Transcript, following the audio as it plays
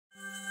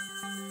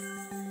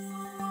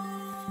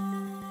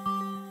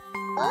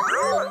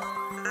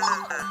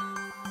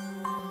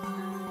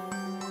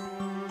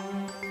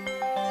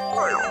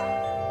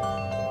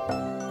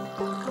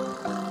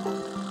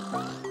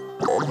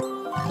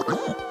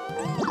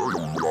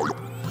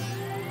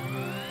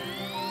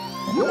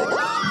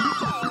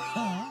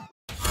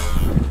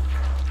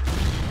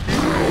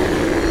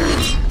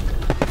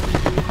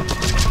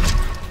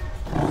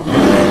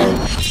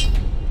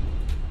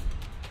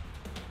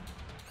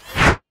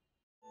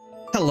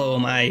Hello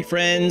my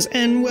friends,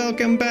 and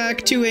welcome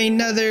back to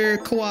another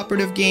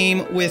cooperative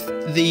game with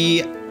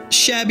the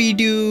Shabby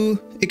Do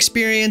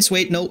experience.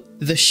 Wait, no,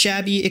 the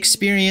Shabby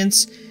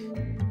experience.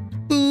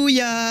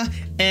 Booyah!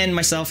 And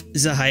myself,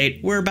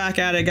 Zahait. We're back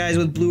at it, guys,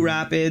 with Blue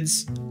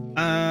Rapids.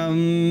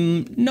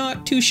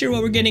 Not too sure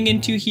what we're getting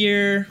into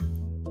here.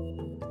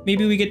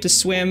 Maybe we get to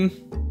swim.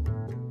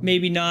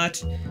 Maybe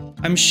not.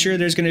 I'm sure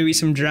there's going to be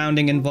some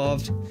drowning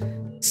involved.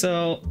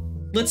 So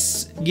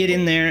let's get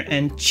in there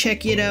and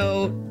check it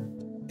out.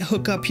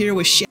 Hook up here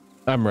with shit.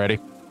 I'm ready.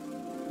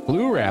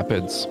 Blue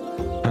Rapids.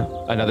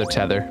 Another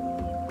tether.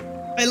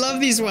 I love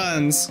these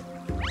ones.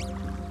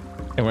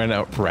 And we're in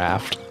a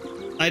raft.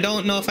 I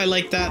don't know if I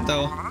like that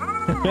though.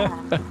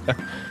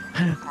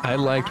 I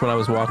liked when I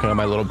was walking on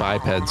my little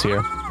bipeds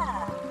here.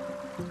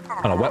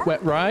 On a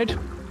wet ride.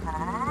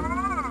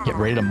 Get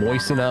ready to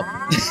moisten up.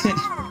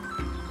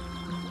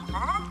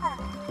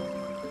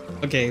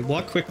 Okay,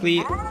 walk quickly.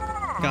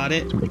 Got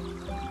it.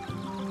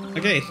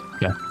 Okay.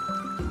 Yeah.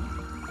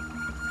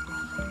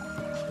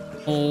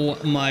 Oh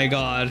my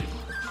god.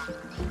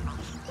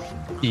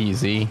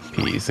 Easy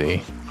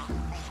peasy.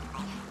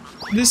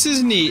 This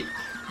is neat.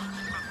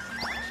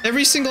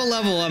 Every single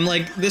level, I'm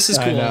like, this is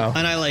cool,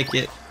 and I like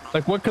it.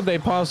 Like, what could they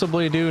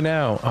possibly do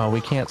now? Oh,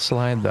 we can't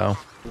slide, though.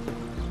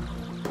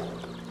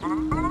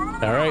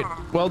 All right,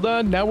 well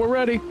done. Now we're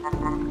ready.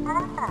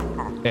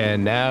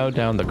 And now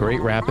down the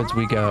Great Rapids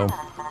we go.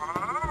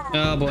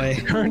 Oh, boy.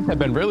 The currents have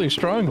been really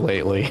strong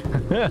lately.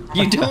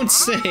 You don't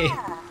say.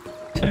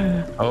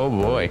 Oh,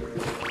 boy.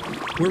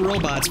 We're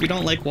robots. We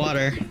don't like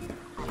water.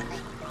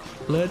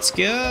 Let's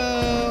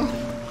go.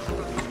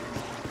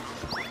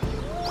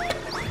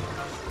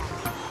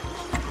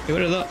 Okay,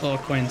 what are the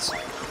coins?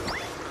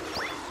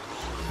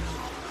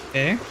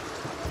 Okay.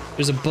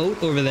 There's a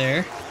boat over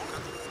there.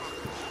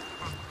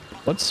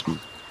 What's...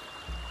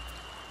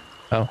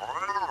 Oh.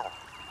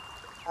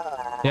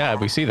 Yeah,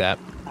 we see that.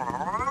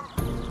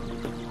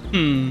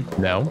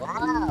 No.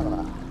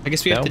 I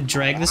guess we have to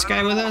drag this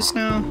guy with us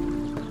now?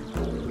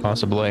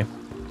 Possibly.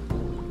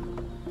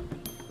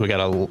 We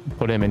gotta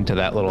put him into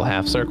that little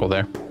half circle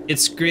there.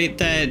 It's great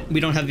that we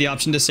don't have the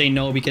option to say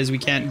no because we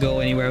can't go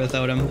anywhere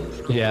without him.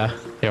 Yeah.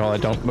 Here, while I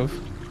don't move.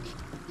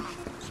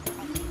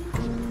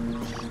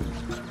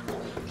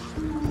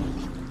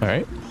 All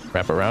right.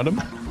 Wrap around him.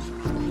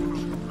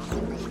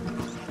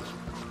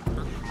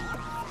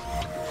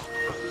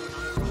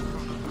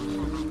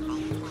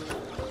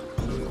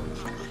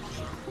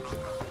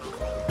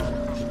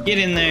 Get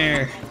in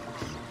there.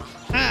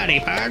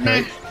 Howdy,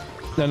 partner.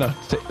 Right. No.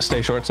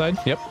 Stay short side.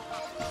 Yep.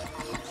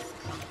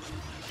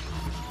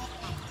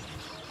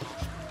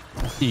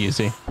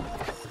 Easy.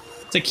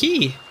 It's a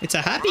key. It's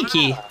a happy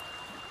key.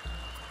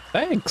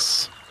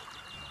 Thanks.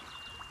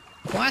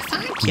 Why,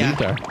 thank you.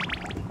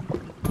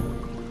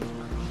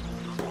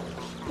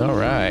 All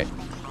right.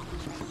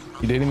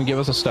 You didn't even give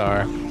us a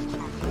star.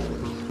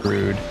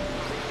 Rude.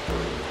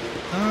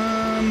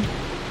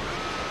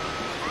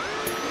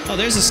 Oh,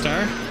 there's a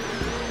star.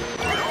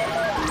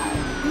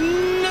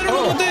 I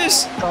don't want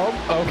this.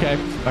 Oh, okay.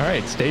 All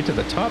right. Stay to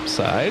the top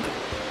side.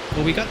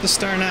 Well, we got the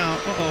star now.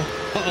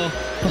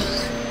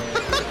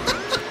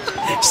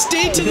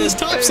 Stay to this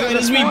top side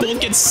as we both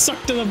get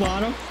sucked to the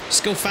bottom.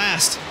 Just go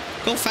fast.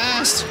 Go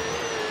fast.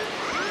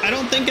 I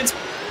don't think it's...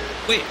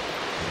 Wait.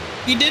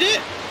 You did it?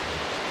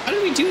 How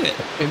did we do it?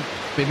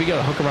 Maybe we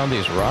gotta hook around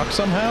these rocks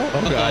somehow?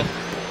 Oh, God.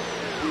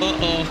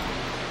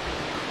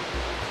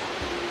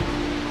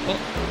 Oh.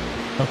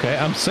 Okay,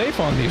 I'm safe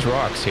on these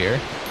rocks here.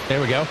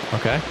 There we go.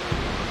 Okay.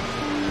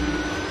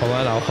 Hold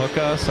on, I'll hook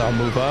us. I'll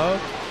move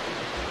up.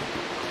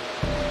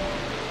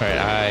 All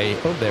right,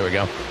 oh, there we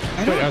go.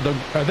 Wait,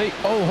 are they?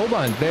 Oh, hold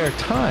on. They're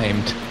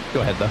timed.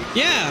 Go ahead, though.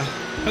 Yeah,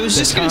 I was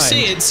just gonna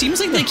say, it seems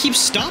like they keep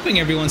stopping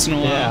every once in a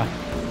while. Yeah.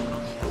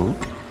 Ooh.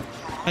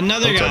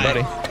 Another guy.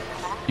 Buddy.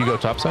 You go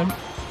topside?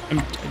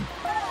 I'm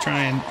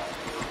trying.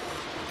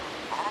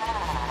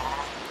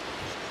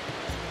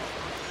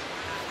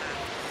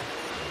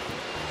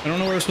 I don't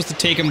know where we're supposed to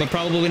take him, but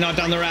probably not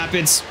down the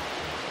rapids.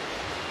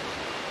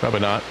 Probably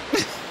not.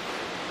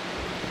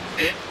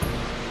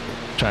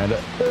 Trying to...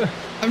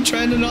 I'm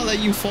trying to not let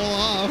you fall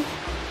off.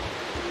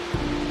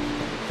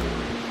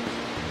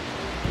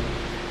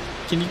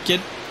 Can you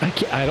get...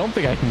 I don't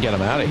think I can get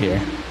him out of here.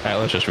 All right,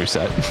 let's just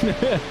reset.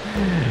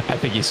 I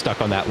think he's stuck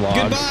on that log.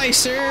 Goodbye,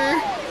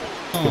 sir.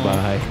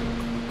 Goodbye.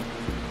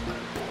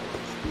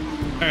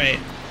 All right.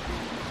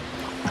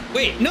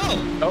 Wait, no.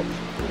 Oh.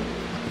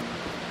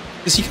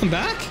 Does he come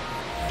back?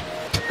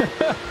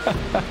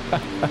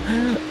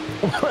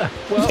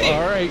 Well, wait.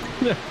 All right.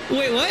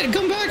 Wait, what?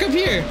 Come back up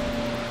here.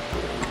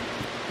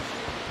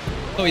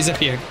 Oh, he's up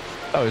here.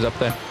 Oh, he's up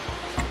there.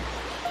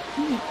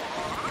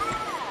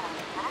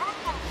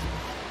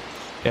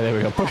 Yeah, there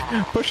we go.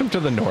 Push him to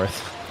the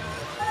north.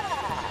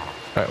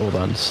 All right, hold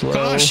on. Slow.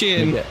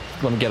 Caution.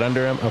 Let me get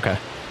under him. Okay.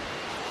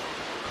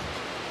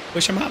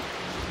 Push him up.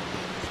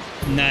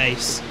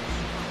 Nice.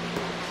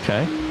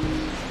 Okay.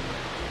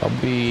 I'll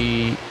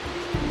be...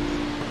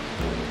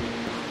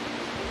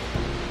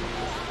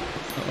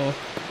 Uh-oh.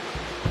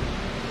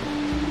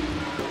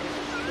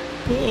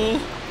 Uh-oh.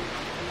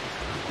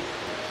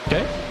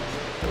 Okay.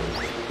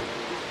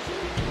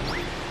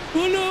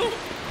 Oh, no.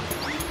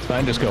 It's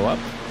fine. Just go up.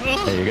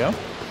 Oh. There you go.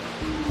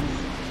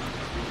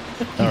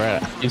 All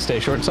right. You stay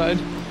short side.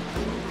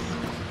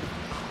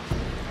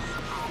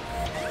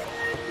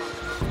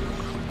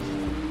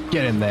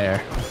 Get in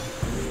there.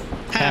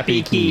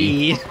 Happy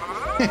key.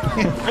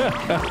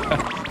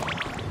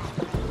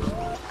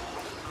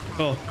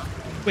 Oh.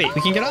 Wait,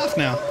 we can get off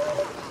now.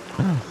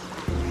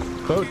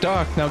 Boat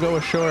dock. Now go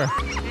ashore.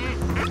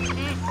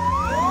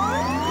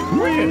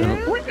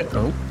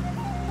 Oh.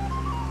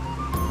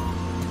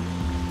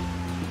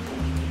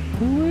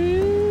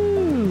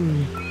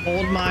 Woo.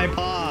 Hold my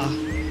paw.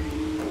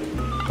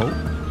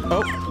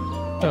 Oh.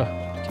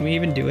 Can we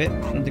even do it?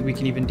 I don't think we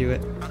can even do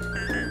it.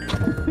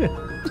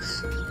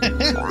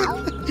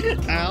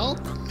 Ow.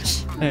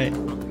 Alright.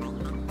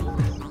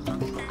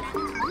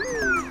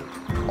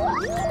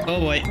 Oh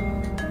boy.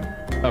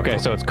 Okay,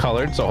 so it's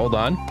colored, so hold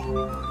on.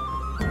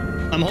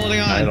 I'm holding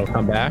Now on. it'll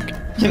come back.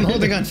 I'm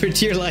holding on for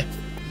dear life.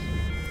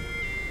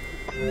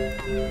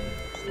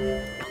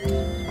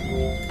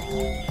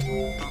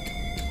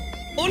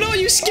 Oh no,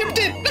 you skipped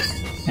it!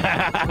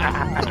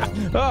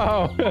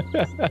 Oh.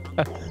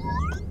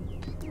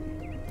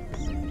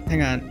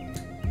 Hang on.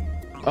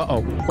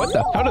 Uh-oh. What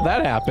the? How did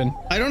that happen?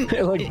 I don't...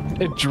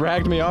 It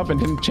dragged me off and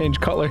didn't change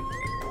color.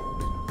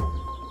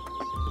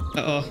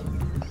 Uh-oh.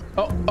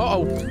 Oh,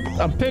 uh-oh.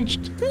 I'm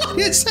pinched. What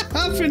is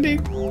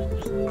happening?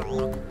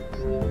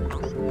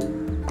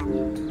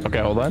 Okay,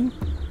 hold on.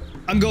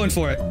 I'm going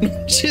for it.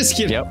 Just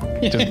kidding.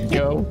 Yep. Just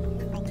go.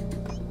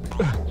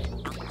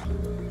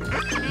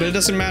 But it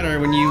doesn't matter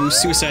when you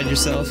suicide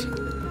yourself.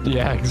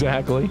 Yeah,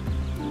 exactly.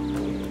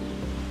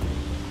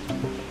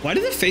 Why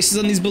do the faces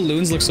on these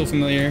balloons look so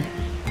familiar?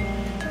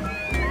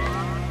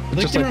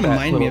 Like Just they like that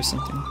remind me little of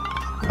something.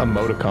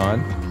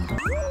 emoticon.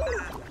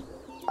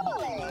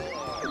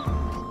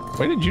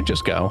 Where did you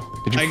just go?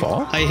 Did you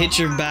fall? I hit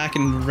your back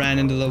and ran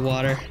into the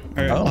water.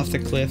 Or off the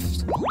cliff.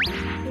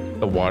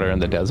 The water in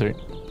the desert.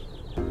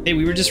 Hey,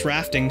 we were just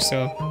rafting,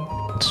 so...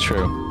 It's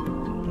true.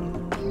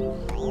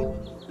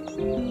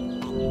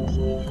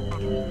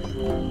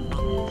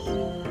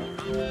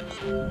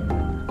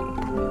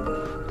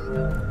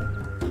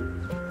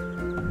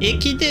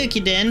 Icky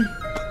dookie then.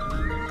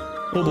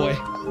 Oh boy.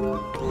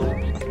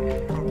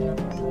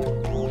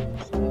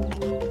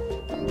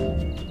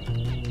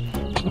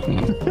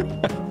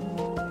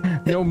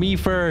 No, me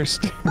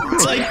first.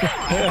 It's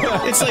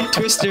like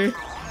Twister.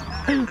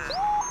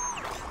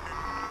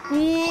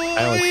 Whoa,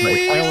 I only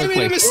made a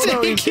played.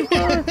 mistake.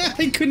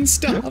 I couldn't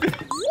stop.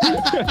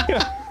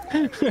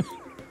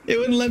 It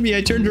wouldn't let me.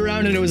 I turned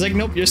around and it was like,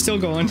 nope, you're still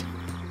going.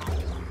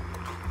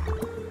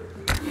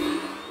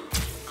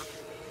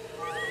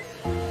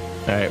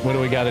 All right, what do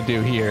we got to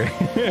do here?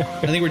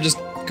 I think we're just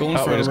going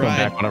for we're a just going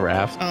ride. back on a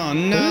raft. Oh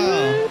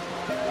no!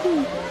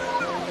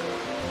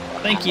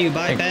 Thank you,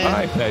 Biped.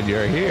 Biped,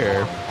 you're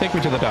here. Take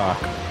me to the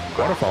dock.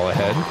 Waterfall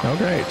ahead. Oh,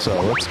 great. So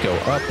let's go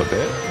up a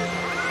bit.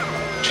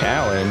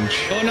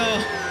 Challenge. Oh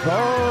no!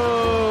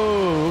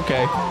 Oh,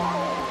 okay.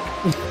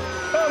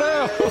 Oh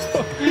no!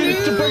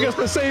 To bring us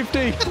to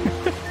safety.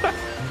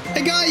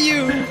 I got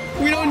you.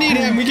 We don't need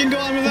him. We can go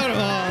on without him.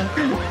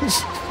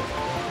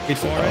 Wait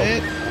for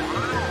it.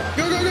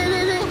 Go, go, go,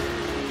 go, go!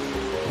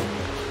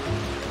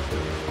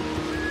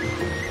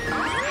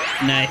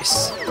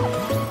 Nice.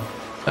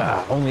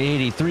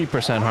 Only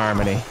 83%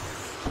 harmony.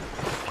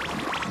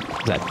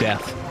 Is that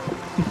death?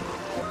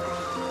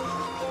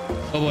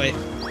 Oh boy.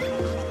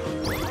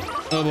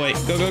 Oh boy.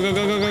 Go, go, go,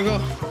 go, go, go, go.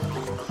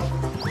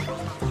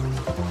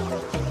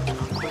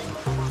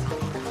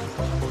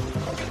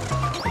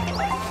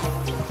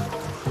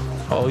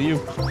 All you.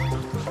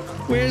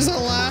 Where's the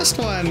last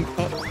one?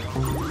 Oh.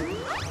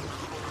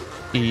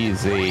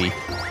 Easy.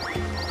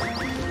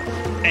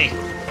 Hey.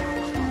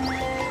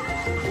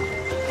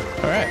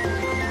 All right.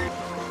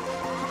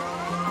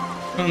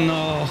 Oh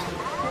no.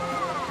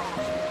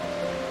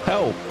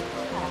 Help.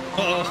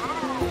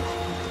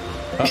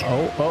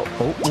 Uh-oh.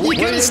 Oh. You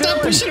gotta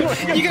stop pushing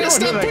him. You gotta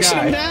stop pushing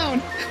him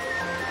down.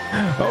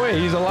 Oh wait,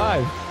 he's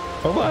alive.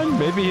 Hold on,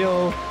 maybe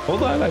he'll...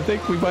 Hold on, I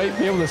think we might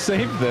be able to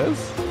save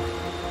this.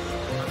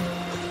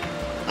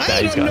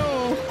 I don't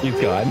know. He's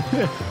gone.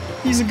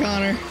 He's a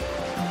goner.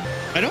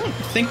 I don't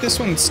think this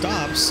one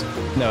stops.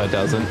 No, it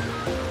doesn't.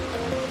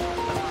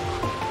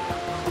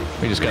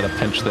 We just gotta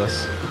pinch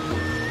this.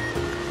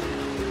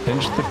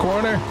 Pinch the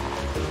corner.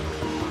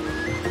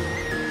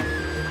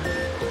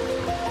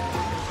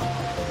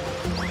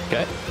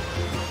 Okay.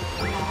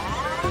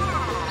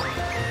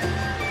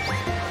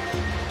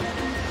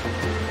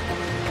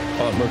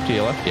 Oh, Oh, move to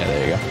your left. Yeah,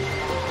 there you go.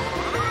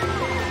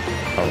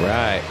 All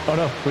right. Oh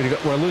no,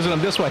 we're losing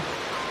them this way.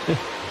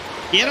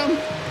 Get him!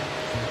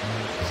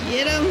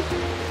 Get him!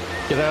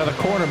 Get out of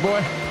the corner,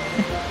 boy.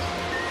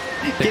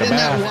 Get in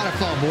that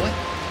waterfall, boy.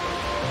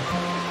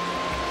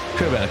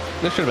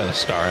 There should have been a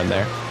star in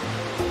there.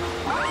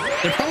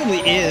 There probably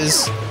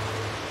is.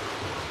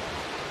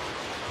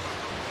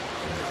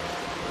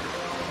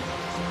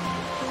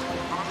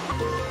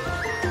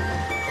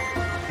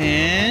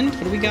 And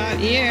what do we got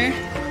here?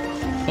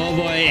 Oh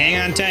boy, hang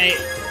on tight.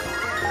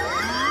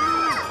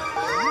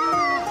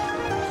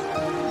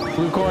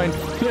 Blue coin.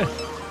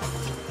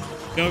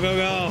 Go, go,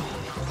 go.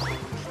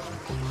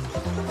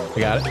 I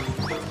got it.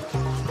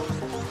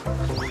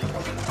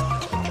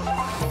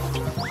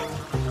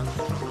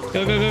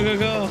 Go, go, go, go,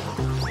 go.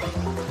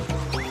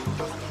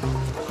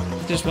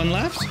 There's one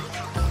left?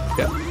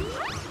 Yep.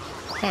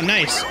 Oh,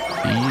 nice.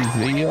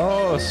 Easy.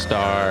 Oh,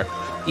 star.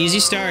 Easy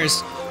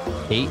stars.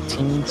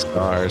 18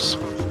 stars.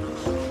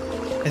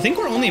 I think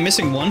we're only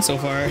missing one so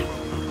far.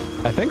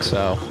 I think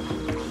so.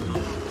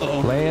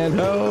 Uh-oh. Land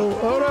ho.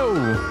 Oh no.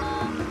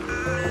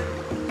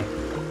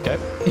 Okay.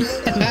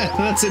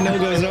 That's a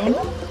no-go zone.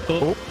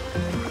 Oh.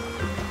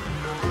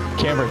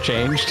 Camera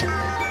changed.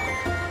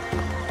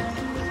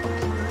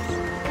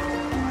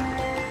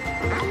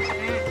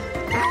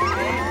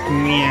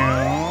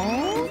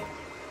 Meow.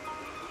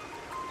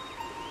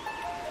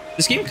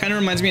 This game kind of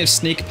reminds me of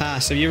Snake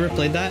Pass. Have you ever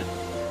played that?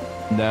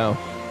 No.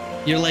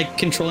 You're like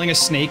controlling a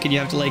snake and you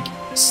have to like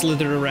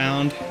slither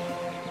around.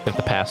 You have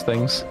to pass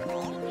things.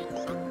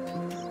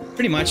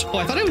 Pretty much. Oh,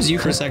 I thought it was you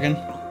for a second.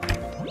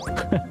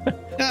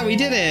 Ah, we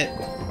did it.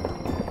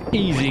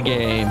 Easy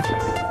game.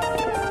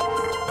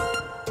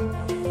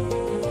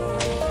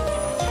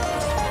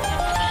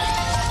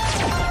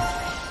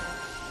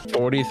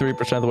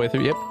 .43% of the way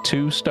through. Yep,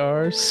 2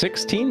 stars,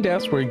 16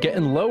 deaths. We're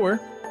getting lower.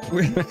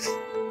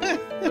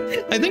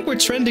 I think we're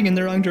trending in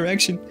the wrong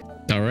direction.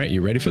 All right,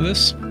 you ready for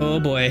this? Oh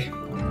boy.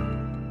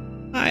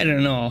 I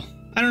don't know.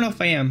 I don't know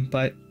if I am,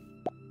 but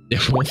Yeah,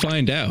 we'll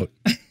find out.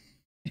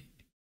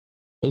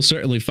 We'll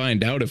certainly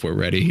find out if we're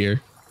ready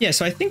here. yeah,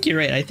 so I think you're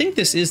right. I think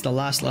this is the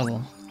last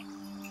level.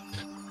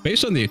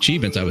 Based on the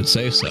achievements, I would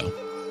say so.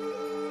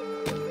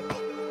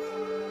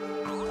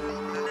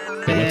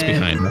 Okay, what's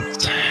behind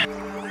us?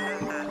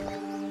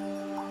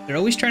 They're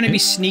always trying to be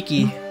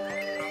sneaky.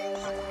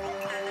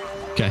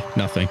 Okay,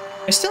 nothing.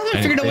 I still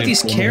haven't figured out what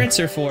these carrots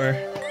are for.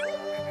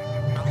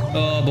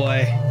 Oh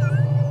boy.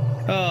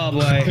 Oh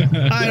boy.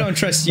 I don't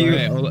trust you.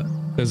 Right, well,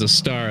 there's a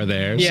star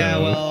there. Yeah,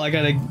 so. well, I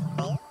gotta...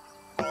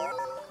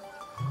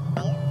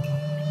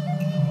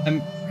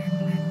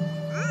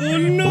 Oh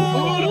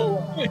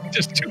no! Oh,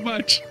 just too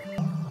much.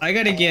 I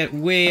gotta get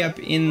way up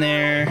in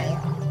there.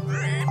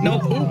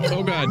 Nope.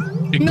 Oh god.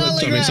 It Not clipped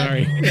like on me, that.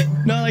 sorry.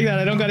 Not like that.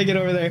 I don't gotta get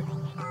over there.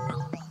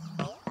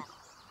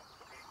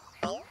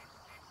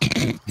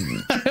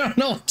 I don't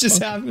know what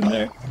just happened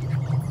there.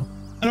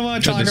 I don't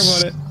want to talk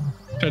about it.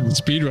 Tried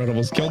to speedrun,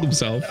 almost killed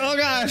himself. Oh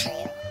god.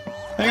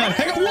 Hang on.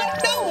 Hang on.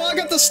 No, I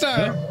got the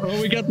star.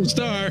 Oh, we got the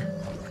star.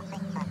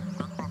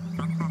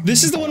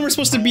 This is the one we're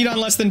supposed to beat on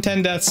less than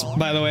 10 deaths,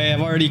 by the way.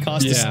 I've already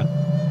cost us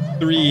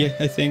 3,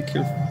 I think,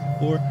 or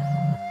 4.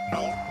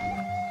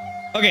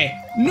 Okay.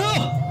 No!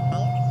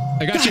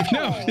 I got you.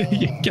 No.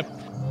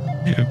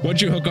 Yep. Once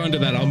you hook onto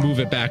that, I'll move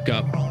it back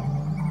up.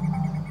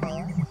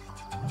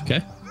 Okay.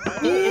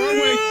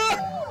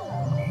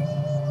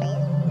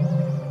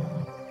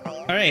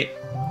 Alright.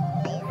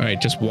 Alright,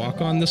 just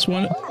walk on this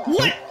one.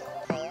 What?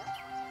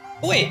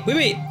 Wait.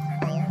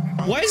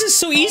 Why is this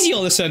so easy all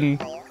of a sudden?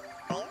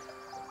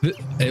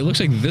 It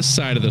looks like this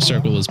side of the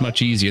circle is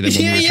much easier than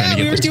when we were trying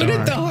to get the star. We were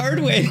doing it the hard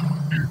way.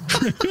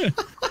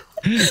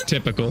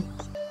 Typical.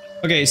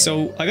 Okay,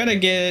 so I gotta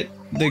get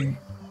the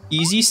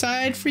easy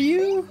side for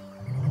you.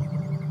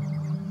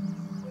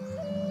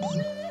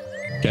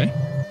 Okay.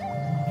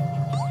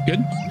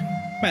 Good.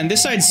 Man,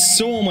 this side's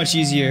so much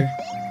easier.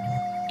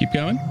 Keep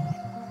going.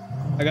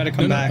 I gotta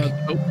come back.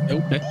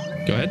 Okay.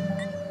 Go ahead.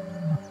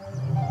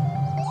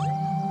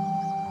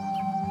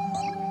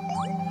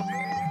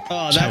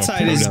 Oh, that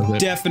side is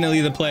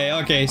definitely the play.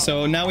 Okay,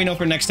 so now we know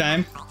for next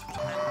time.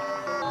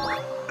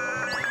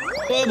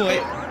 Oh boy.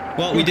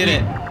 Well, we did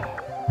it.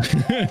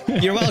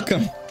 You're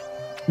welcome.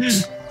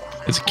 There's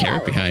a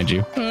carrot behind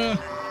you.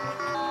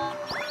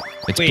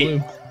 It's Wait,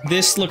 blue.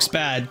 this looks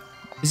bad.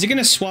 Is it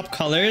gonna swap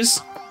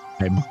colors?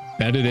 I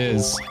bet it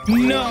is.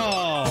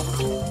 No!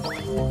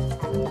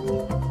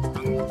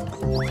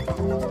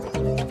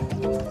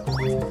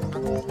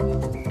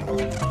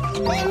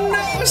 Oh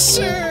no,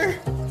 sir!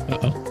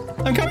 Uh-oh.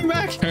 I'm coming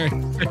back! All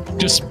right.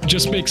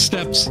 Just make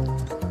steps.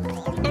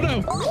 Oh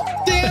no!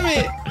 Damn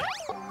it!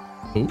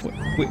 Ooh.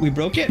 We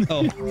broke it?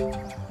 Oh.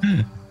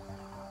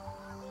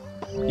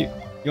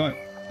 You want...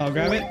 I'll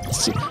grab it?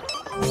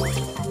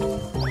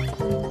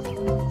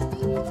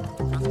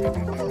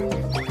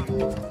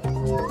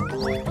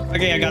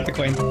 Okay, I got the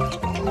coin.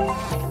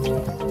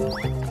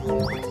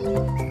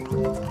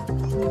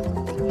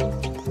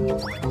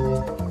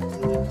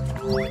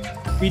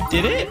 We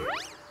did it?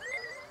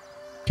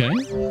 Okay.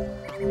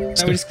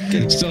 Now we just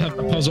Still have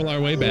to puzzle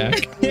our way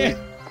back. Yeah.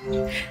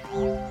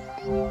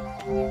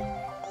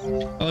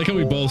 I like how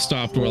we both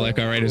stopped. We're like,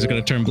 all right, is it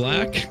going to turn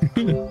black?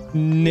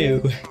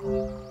 No.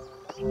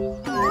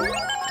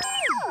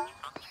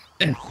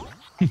 All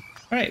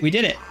right, we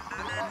did it.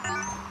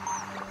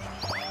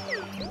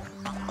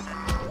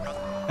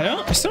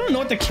 I still don't know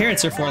what the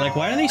carrots are for. Like,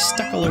 why are they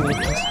stuck all over the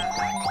place?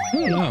 I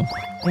don't know.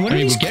 And what are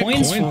these we get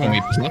coins for? when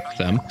we pluck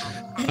them.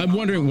 I'm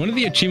wondering, one of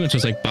the achievements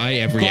was like buy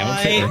every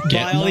outfit or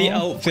get buy all the them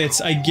all.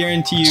 outfits. I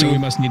guarantee you. So we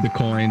must need the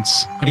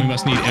coins, and we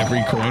must need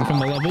every coin from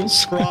the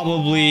levels.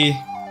 Probably.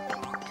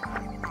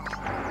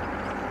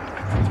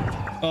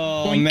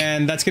 Oh Boink.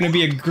 man, that's gonna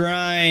be a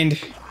grind.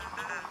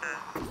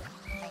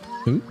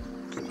 Ooh.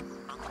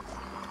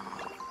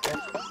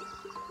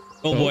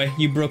 Oh boy,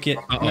 you broke it.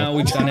 Uh-oh. Now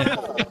we've done it.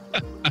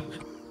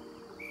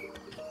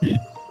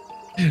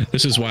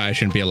 This is why I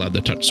shouldn't be allowed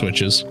to touch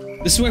switches.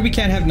 This is why we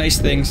can't have nice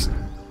things.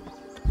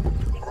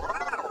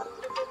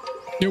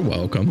 You're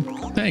welcome.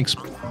 Thanks.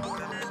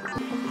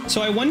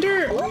 So I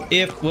wonder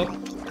if,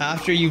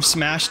 after you've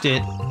smashed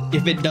it,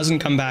 if it doesn't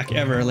come back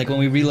ever, like when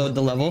we reload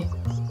the level.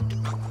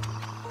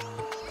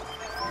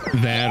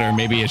 That, or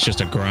maybe it's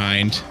just a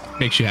grind.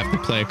 Makes you have to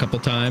play a couple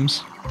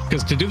times.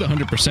 Because to do the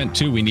 100%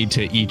 too, we need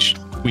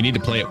to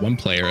play it one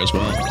player as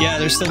well. Yeah,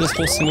 there's still this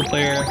whole single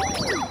player.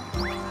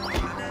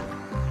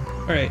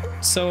 All right,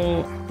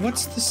 so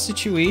what's the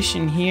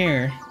situation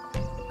here?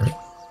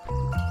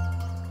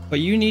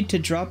 But you need to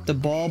drop the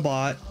ball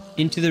bot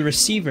into the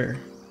receiver.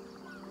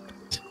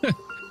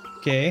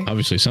 Okay.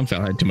 Obviously, some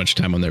fella had too much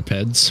time on their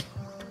peds.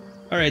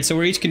 All right, so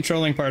we're each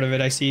controlling part of it,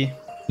 I see.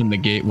 And the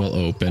gate will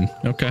open.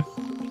 Okay.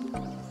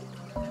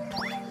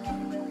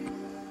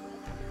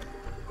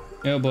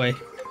 Oh boy.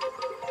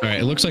 All right,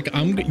 it looks like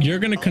you're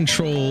gonna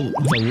control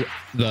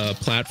the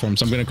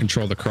platforms. I'm gonna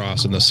control the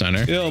cross in the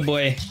center. Oh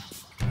boy.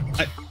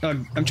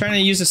 I'm trying to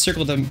use a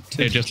circle to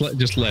Yeah, just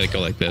let it go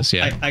like this.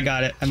 Yeah. I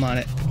got it. I'm on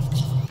it.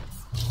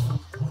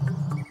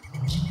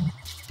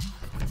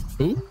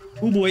 Ooh.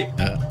 Oh boy.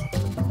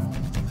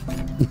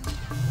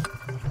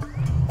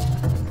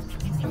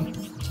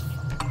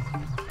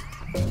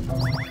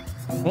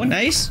 Oh,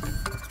 nice.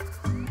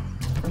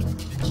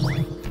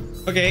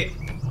 Okay.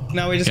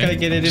 Now we just gotta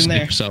get it in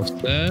there. Yourself,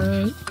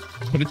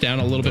 put it down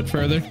a little bit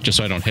further, just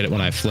so I don't hit it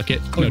when I flick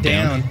it. Oh, No,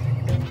 down.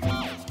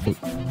 Ooh.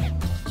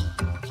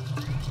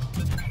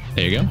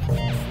 There you go.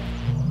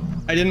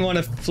 I didn't want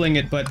to fling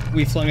it, but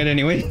we flung it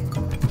anyway.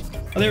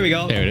 Oh, there we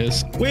go. There it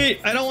is. Wait,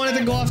 I don't want it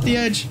to go off the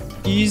edge.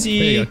 Easy.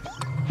 There you go.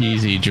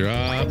 Easy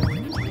drop.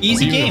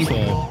 Easy Beautiful.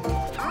 game.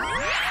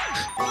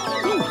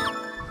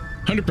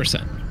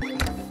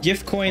 100%.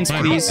 Gift coins,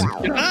 Fine. please.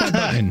 Get off that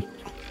button.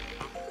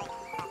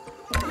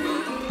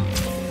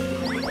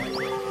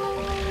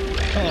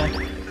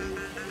 Oh.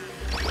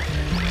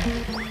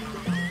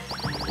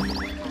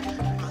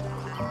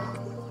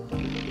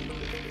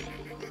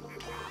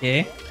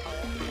 Okay.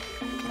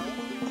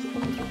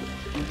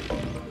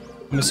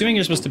 I'm assuming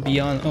you're supposed to be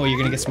on. Oh, you're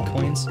gonna get some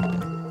coins.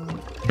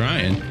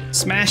 Trying.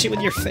 Smash it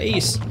with your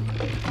face.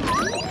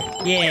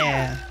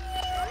 Yeah.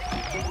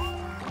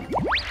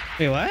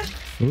 Wait, what?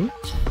 Ooh.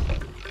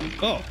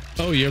 Oh.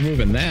 Oh, you're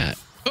moving that.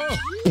 Oh,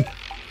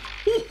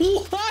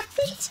 What?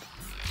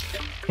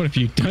 what have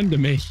you done to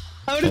me?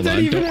 How did Hold that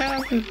on, even don't-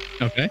 happen?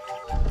 Okay.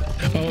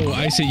 Oh,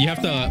 I see. You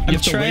have to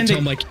wait trying till to-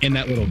 I'm like in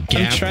that little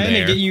gap I'm trying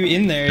there. to get you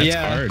in there. That's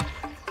yeah. hard.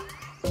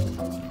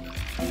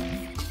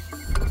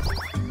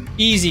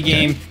 Easy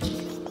game.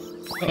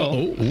 Oh, Uh-oh.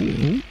 ooh,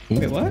 ooh.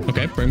 Wait, what?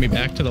 Okay, bring me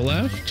back to the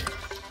left.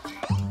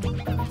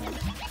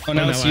 Oh,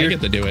 now it's I your.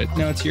 get to do it.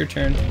 Now it's your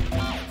turn.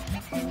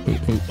 Ooh,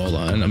 ooh, hold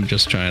on, I'm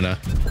just trying to.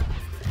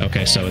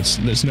 Okay, so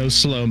there's no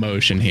slow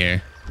motion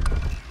here.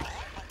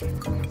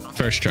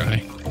 First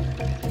try.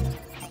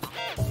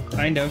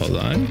 Kind of. Hold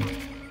on.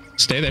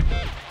 Stay there.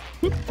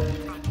 Whoop.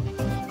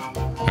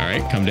 All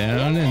right, come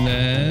down and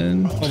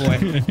then. Oh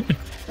boy.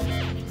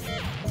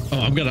 Oh,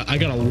 I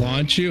gotta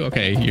launch you.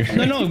 Okay, you're.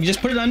 No, just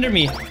put it under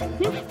me. All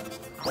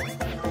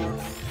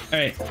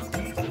right.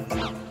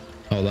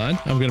 Hold on.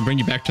 I'm gonna bring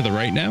you back to the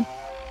right now.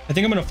 I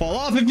think I'm gonna fall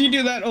off if you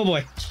do that. Oh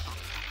boy.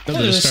 Oh, Oh,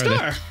 there's a star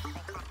star. there.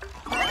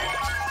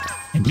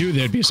 I knew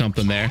there'd be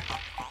something there.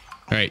 All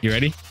right, you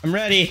ready? I'm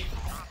ready.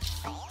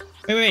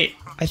 Wait.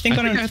 I think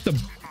I I'm have to. I'm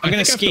gonna I think I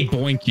have skate. to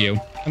boink you.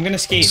 I'm gonna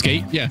skate.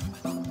 Skate? Yeah.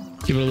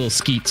 Give it a little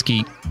skeet.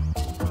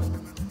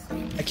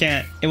 I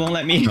can't. It won't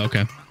let me.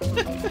 Okay.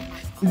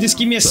 Just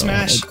give me a So,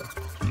 smash.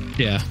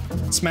 Yeah.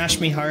 Smash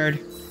me hard.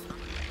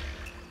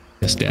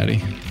 Yes,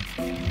 Daddy.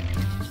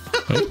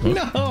 Oh, oh.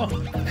 No.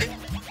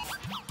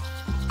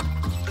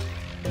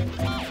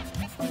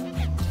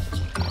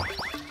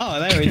 Oh,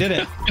 there we did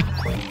it.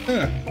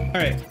 All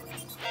right.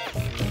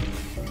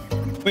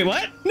 Wait,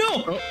 what?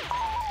 No. Oh.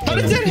 How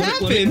did that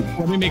Let me- happen?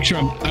 Let me make sure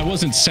I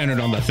wasn't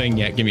centered on the thing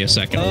yet. Give me a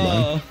second. Hold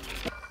on. Oh.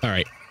 All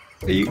right.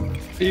 Are you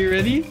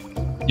ready?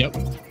 Yep.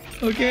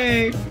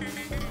 Okay.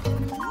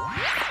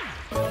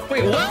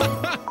 Wait,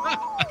 what?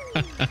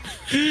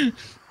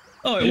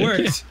 Oh, it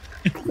worked.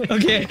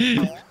 Okay.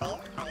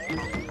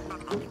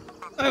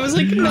 I was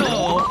like,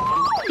 no.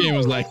 Game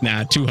was like,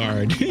 nah, too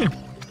hard.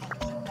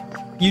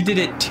 You did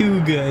it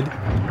too good.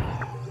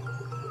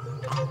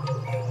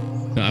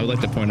 No, I would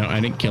like to point out I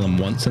didn't kill him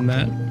once in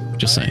that.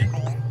 Just saying.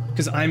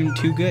 Because I'm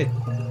too good.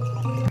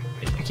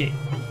 Okay.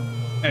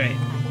 Alright.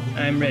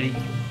 I'm ready.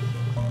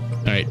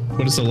 Alright,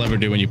 what does the lever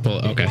do when you pull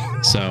it? Okay,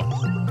 so.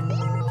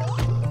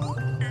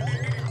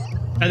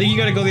 I think you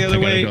gotta go the other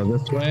way. Go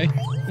this way.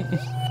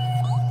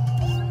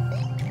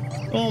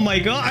 Oh my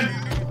god!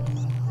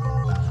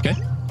 Okay.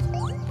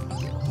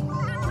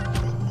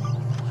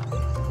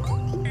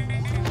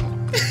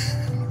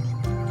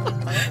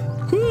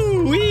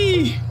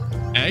 Woo-wee!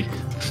 Okay.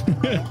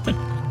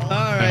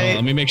 Alright.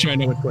 Let me make sure I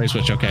know which way to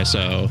switch. Okay,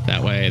 so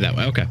that way,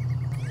 okay.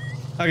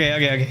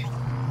 Okay.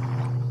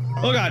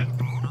 Oh god.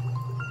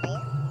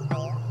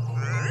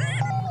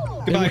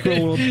 Goodbye,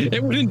 cruel world.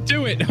 It wouldn't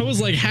do it. I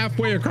was like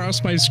halfway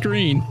across my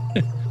screen.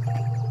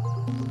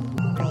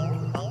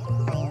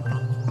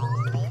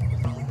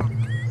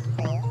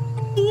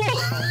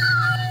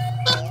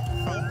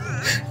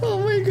 Oh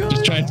my god.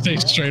 Just try and stay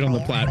straight on the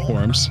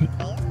platforms.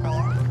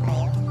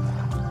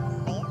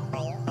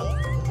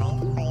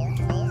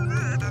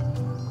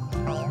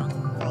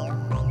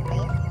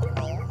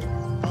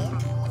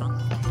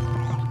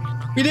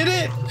 We did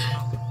it!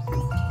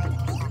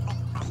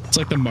 It's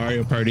like the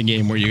Mario Party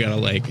game where you gotta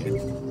like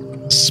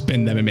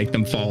spin them and make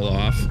them fall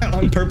off.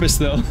 On purpose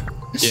though.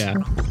 Yeah.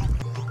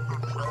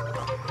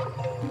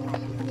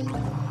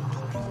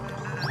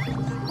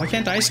 Why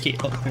can't I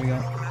skate? Oh, there we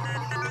go.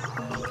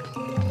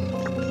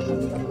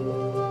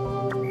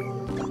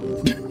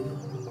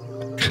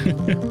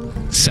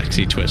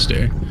 Sexy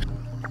twister.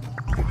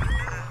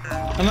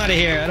 I'm out of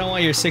here. I don't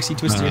want your sexy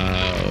twister.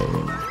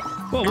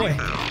 Whoa, boy.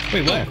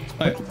 Wait, what?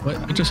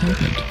 What just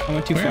happened? I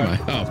went too Where far. am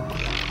I? Oh.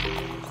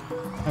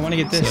 I want to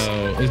get this. So,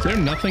 is there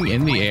nothing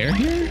in the air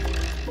here?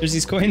 There's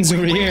these coins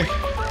over here.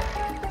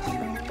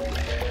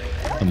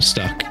 I'm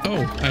stuck.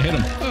 Oh, I hit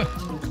him. Oh.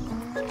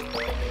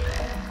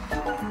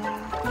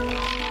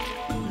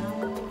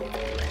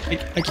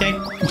 I can't.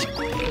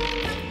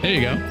 There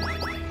you go.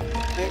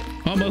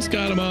 Almost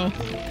got them all.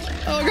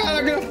 Oh god,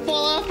 I'm gonna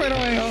fall off right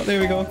away. Oh, there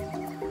we go.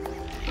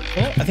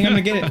 Oh, I think I'm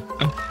gonna get it.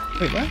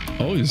 Wait, what?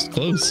 Oh, he's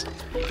close.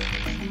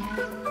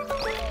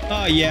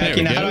 Oh yeah, There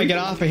okay, we now go. how do I get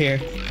off of here?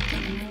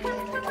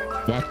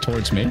 Walk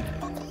towards me.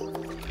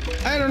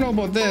 I don't know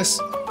about this.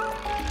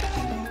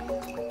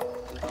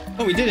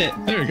 Oh, we did it.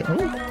 There we go.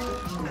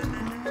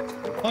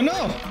 Oh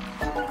no!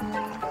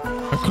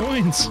 Our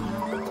coins.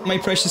 My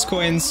precious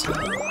coins.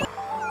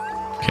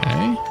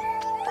 Okay.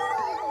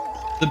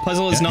 The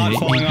puzzle is not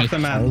falling off the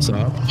map.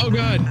 Oh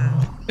god.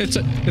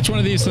 It's one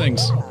of these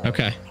things.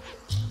 Okay.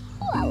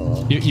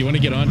 You want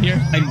to get on here?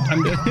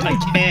 I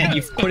can't.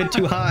 You've put it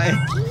too high.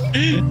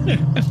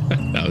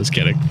 No, I was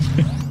kidding.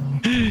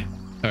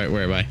 All right,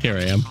 where am I? Here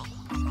I am.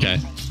 Okay.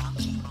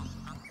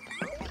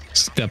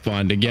 Step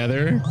on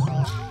together.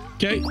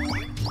 Okay.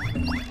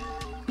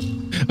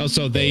 Oh,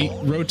 so they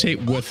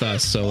rotate with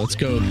us. So let's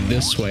go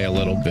this way a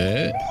little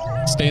bit.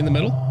 Stay in the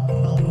middle.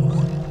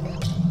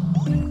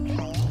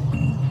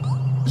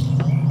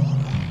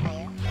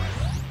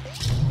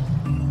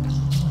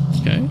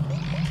 Okay.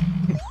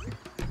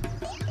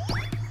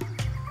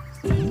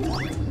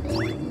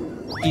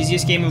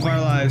 Easiest game of our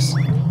lives.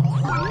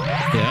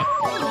 Yeah.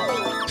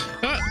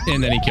 Ah,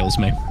 and then he kills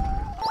me.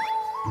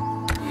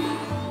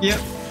 Yep.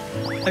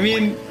 I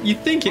mean, you'd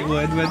think it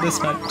would, but that's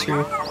not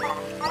true.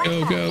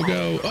 Go, go,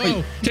 go. Oh,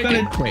 Wait, take you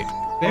it. gotta- Wait.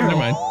 There. Never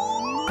mind.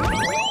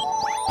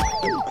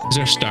 Is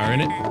there a star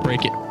in it?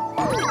 Break it.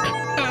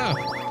 Ah.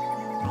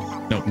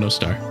 Nope, no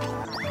star.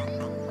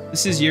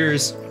 This is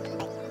yours.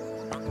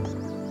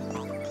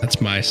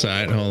 That's my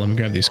side. Hold on, let me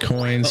grab these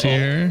coins Uh-oh.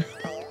 here.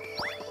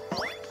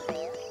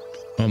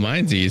 Oh,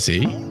 mine's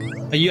easy.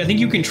 I think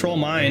you control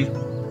mine.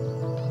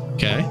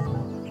 Okay.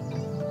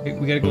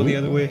 We gotta go the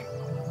other way.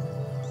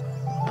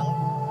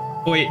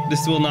 Oh, wait,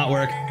 this will not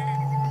work.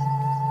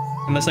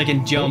 Unless I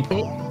can jump.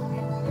 Oh.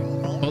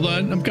 Hold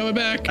on, I'm coming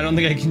back. I don't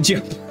think I can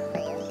jump.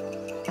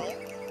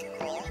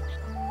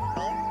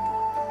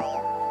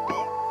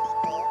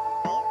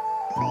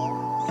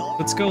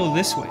 Let's go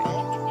this way.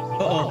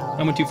 Uh-oh,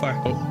 I went too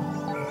far. Oh.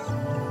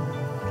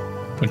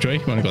 Which way?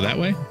 You want to go that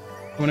way?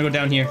 I want to go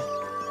down here.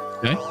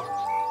 Okay.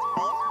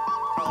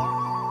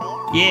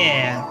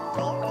 Yeah.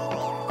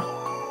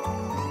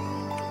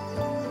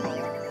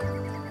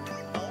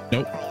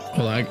 Nope.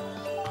 Hold on.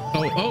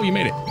 Oh, you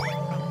made it.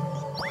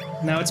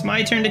 Now it's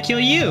my turn to kill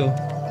you.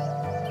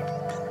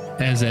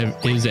 As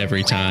is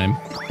every time.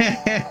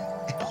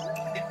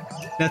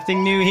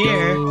 Nothing new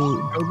here. Go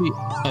the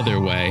other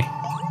way.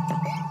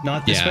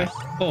 Not this Yeah. way.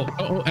 Oh,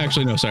 Oh,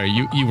 actually, no, sorry.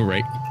 You were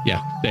right.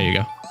 Yeah, there you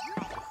go.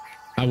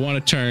 I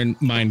want to turn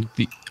mine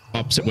the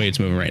opposite way it's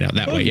moving right now.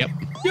 That way, yep.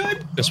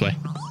 good. This way.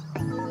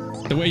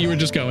 The way you were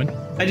just going.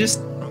 I just...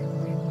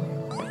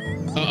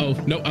 Uh-oh.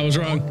 No, I was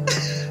wrong.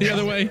 The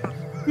other way.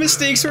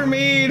 Mistakes were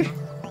made.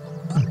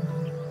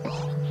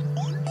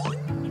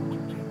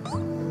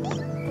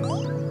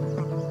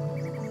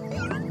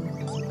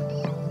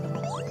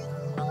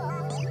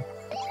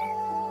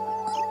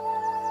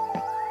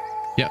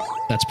 Yep,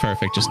 that's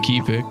perfect. Just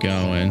keep it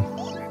going.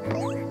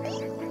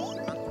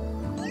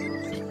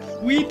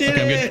 We did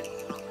Okay, it!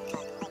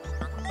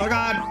 Oh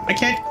god, I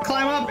can't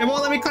climb up. It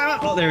won't let me climb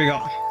up. Oh, there we go.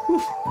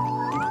 Whew.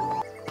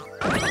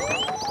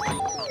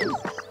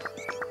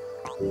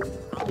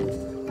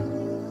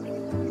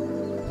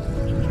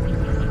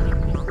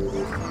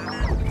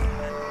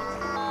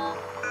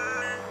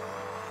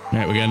 All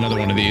right, we got another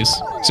one of these.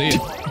 See ya.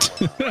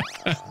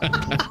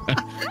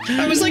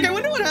 I was like, I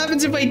wonder what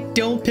happens if I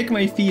don't pick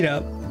my feet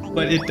up,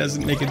 but it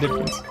doesn't make a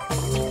difference.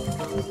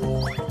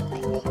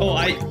 Oh,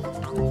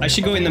 I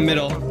should go in the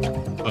middle.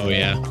 Oh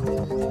yeah,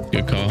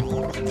 good call.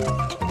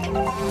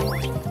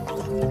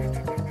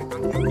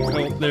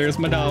 Oh, there's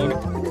my dog.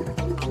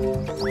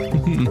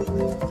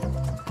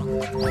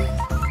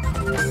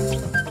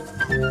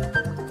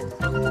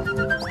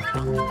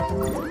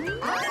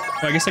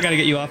 Oh, I guess I gotta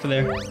get you off of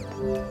there.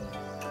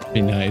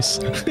 Be nice.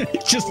 He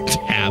just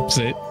taps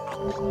it.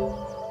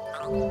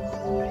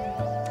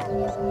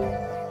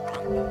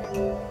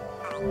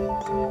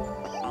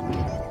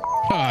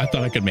 Oh, I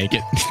thought I could make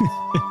it.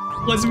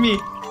 Was me.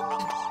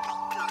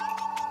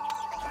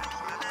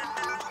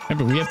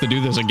 Remember, we have to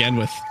do this again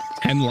with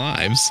 10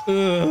 lives.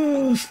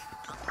 Ugh.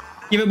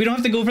 Yeah, but we don't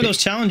have to go for those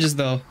challenges,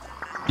 though.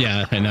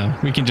 Yeah, I know.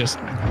 We can just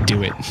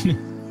do it.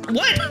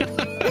 What?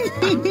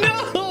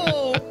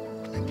 No!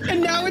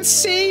 And now it's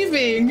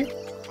saving.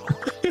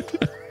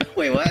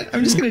 Wait, what?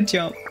 I'm just gonna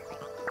jump.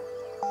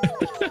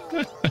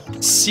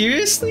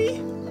 Seriously?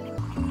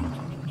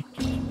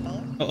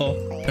 Uh-oh.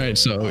 All right,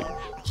 so...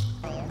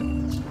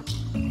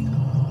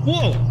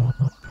 Whoa!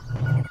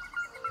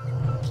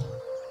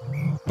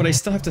 But I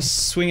still have to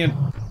swing it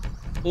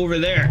over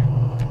there.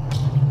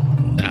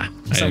 Ah, I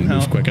didn't Somehow.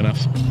 move quick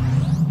enough.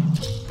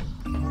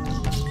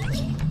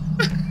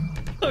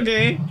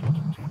 Okay.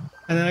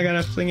 And then I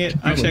gotta fling it.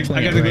 Actually, I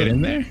Fling it gotta right go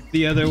in there.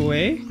 the other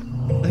way.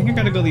 I think I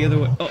gotta go the other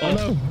way. Oh Uh-oh.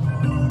 no!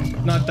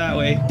 Not that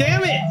way.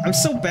 Damn it! I'm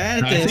so bad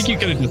at I this. think you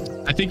could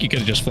have. I think you could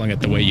have just flung it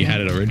the way you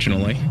had it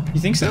originally. You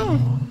think so?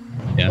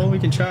 Yeah. Well, we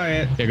can try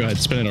it. Yeah, go ahead,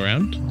 spin it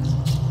around.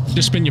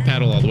 Just spin your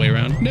paddle all the way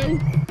around. No.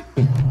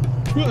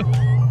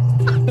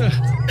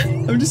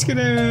 I'm just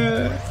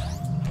gonna...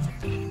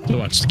 So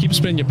watch. Keep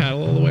spinning your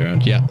paddle all the way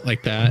around. Yeah,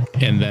 like that.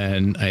 And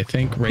then I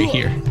think right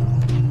here.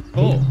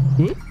 Oh.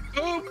 Whoop.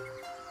 Oh.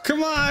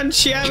 Come on,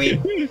 Shabby.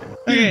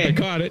 I Okay.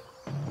 caught it.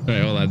 All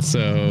right, hold on.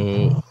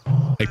 So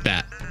like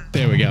that.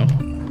 There we go.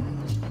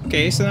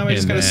 Okay, so now I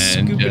just And gotta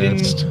then scoop it in.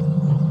 just-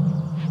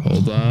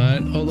 Hold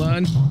on. Hold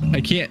on.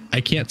 I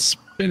can't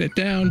spin it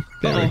down.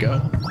 There we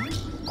go.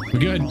 We're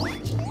good.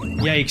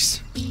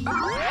 Yikes.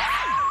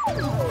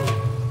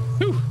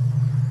 Whew.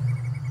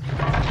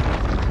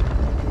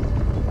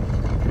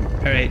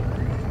 Alright.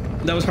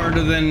 That was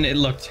harder than it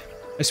looked.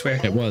 I swear.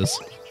 It was.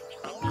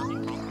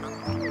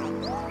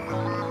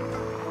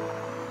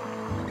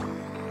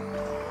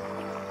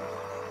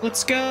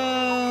 Let's go!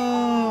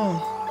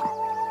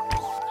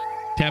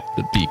 Tap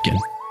the beacon.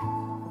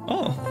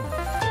 Oh.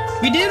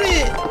 We did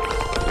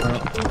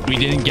it! We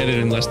didn't get it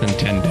in less than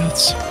 10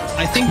 deaths.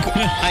 I think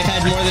I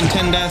had more than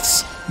 10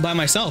 deaths by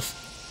myself.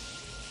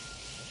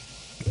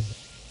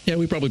 Yeah,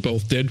 we probably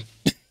both did.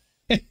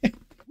 Yeah,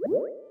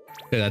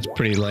 that's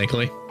pretty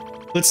likely.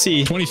 Let's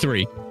see.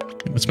 23.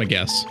 What's my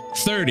guess?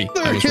 30.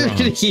 I was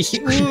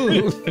 30.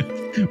 Ooh.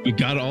 wrong. We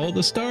got all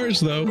the stars,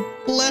 though.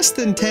 Less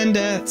than 10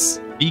 deaths.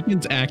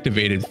 Beacons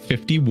activated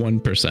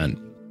 51%.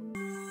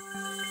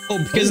 Oh,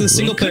 because of the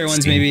single player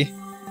ones, maybe.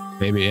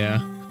 Maybe,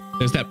 yeah.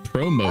 There's that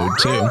pro mode,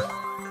 too.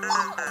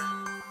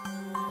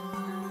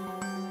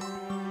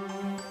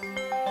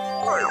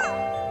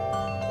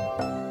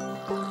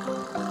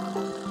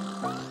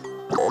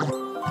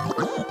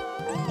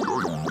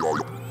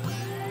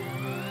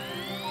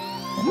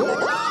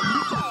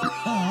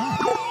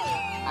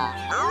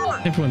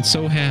 Everyone's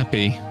so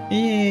happy.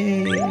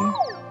 Yay.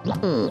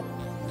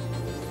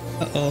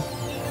 Uh-oh.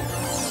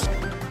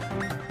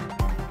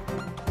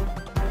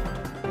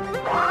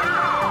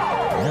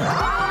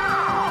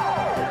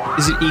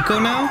 Is it eco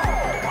now?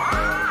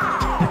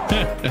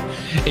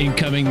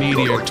 Incoming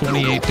meteor,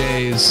 28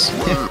 days.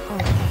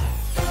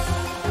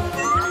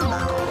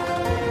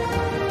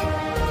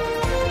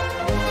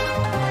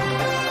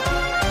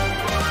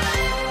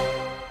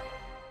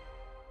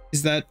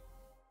 Is that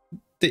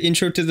the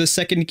intro to the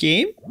second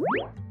game?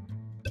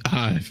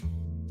 I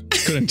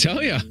couldn't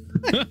tell you.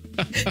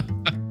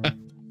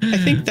 I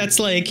think that's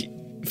like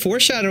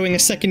foreshadowing a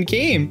second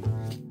game.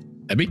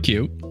 That'd be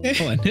cute.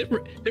 Hold on, hit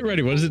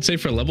ready. What does it say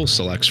for level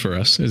selects for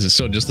us? Is it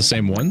still just the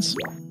same ones?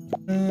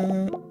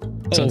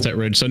 Sunset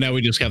Ridge. So now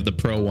we just have the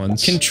pro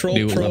ones. Control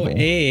New Pro level.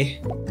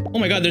 A. Oh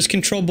my god, there's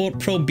Control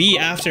Pro B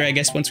after, I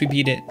guess, once we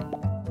beat it.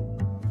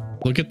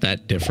 Look at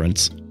that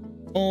difference.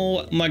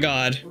 Oh my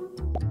god.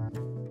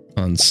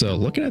 And so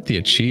looking at the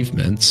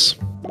achievements.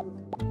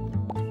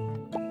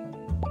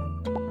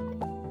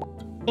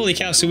 Holy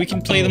cow, so we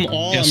can play them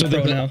all on so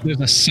Pro there's now.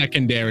 there's a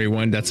secondary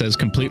one that says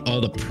complete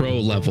all the pro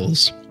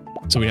levels.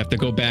 So we have to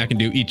go back and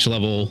do each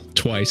level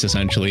twice,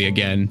 essentially,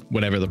 again,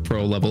 whatever the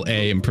pro level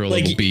A and pro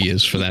level B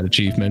is for that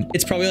achievement.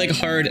 It's probably like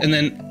hard and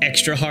then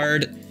extra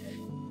hard.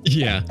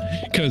 Yeah,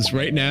 because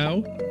right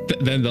now,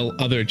 then the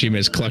other achievement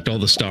is collect all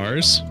the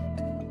stars.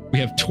 We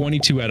have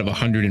 22 out of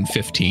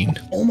 115.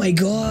 Oh my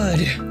god.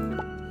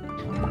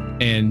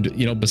 And,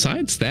 you know,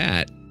 besides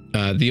that,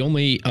 the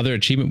only other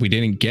achievement we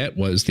didn't get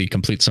was the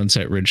complete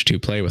Sunset Ridge 2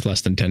 play with less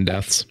than 10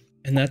 deaths.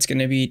 And that's going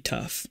to be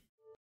tough.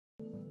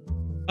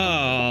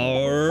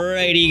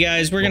 Alrighty,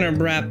 guys, we're going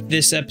to wrap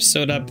this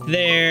episode up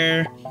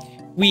there.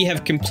 We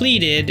have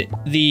completed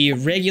the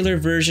regular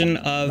version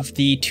of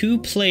the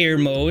 2-player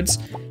modes.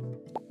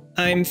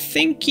 I'm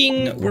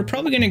thinking we're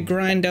probably going to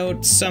grind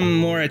out some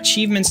more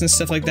achievements and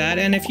stuff like that.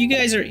 And if you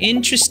guys are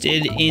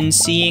interested in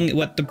seeing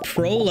what the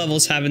pro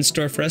levels have in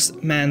store for us,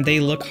 man, they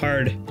look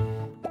hard.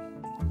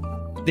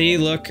 They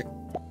look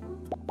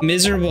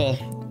miserable.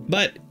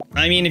 But,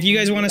 I mean, if you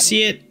guys want to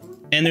see it,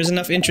 and there's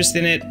enough interest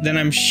in it, then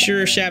I'm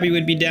sure Shabby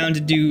would be down to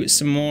do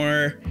some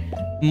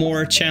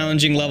more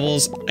challenging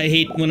levels. I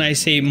hate when I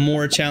say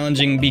more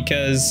challenging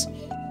because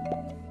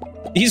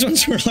these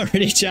ones were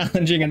already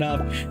challenging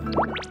enough.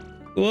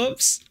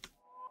 Whoops.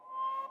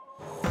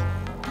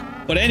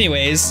 But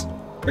anyways,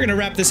 we're gonna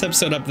wrap this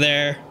episode up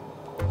there.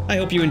 I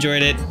hope you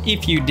enjoyed it.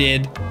 If you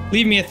did,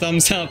 leave me a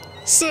thumbs up,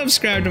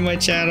 subscribe to my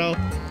channel,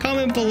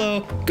 comment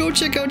below, go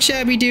check out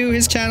Shabby Doo,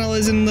 his channel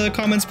is in the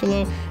comments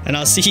below, and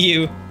I'll see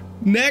you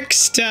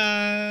next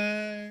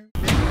time!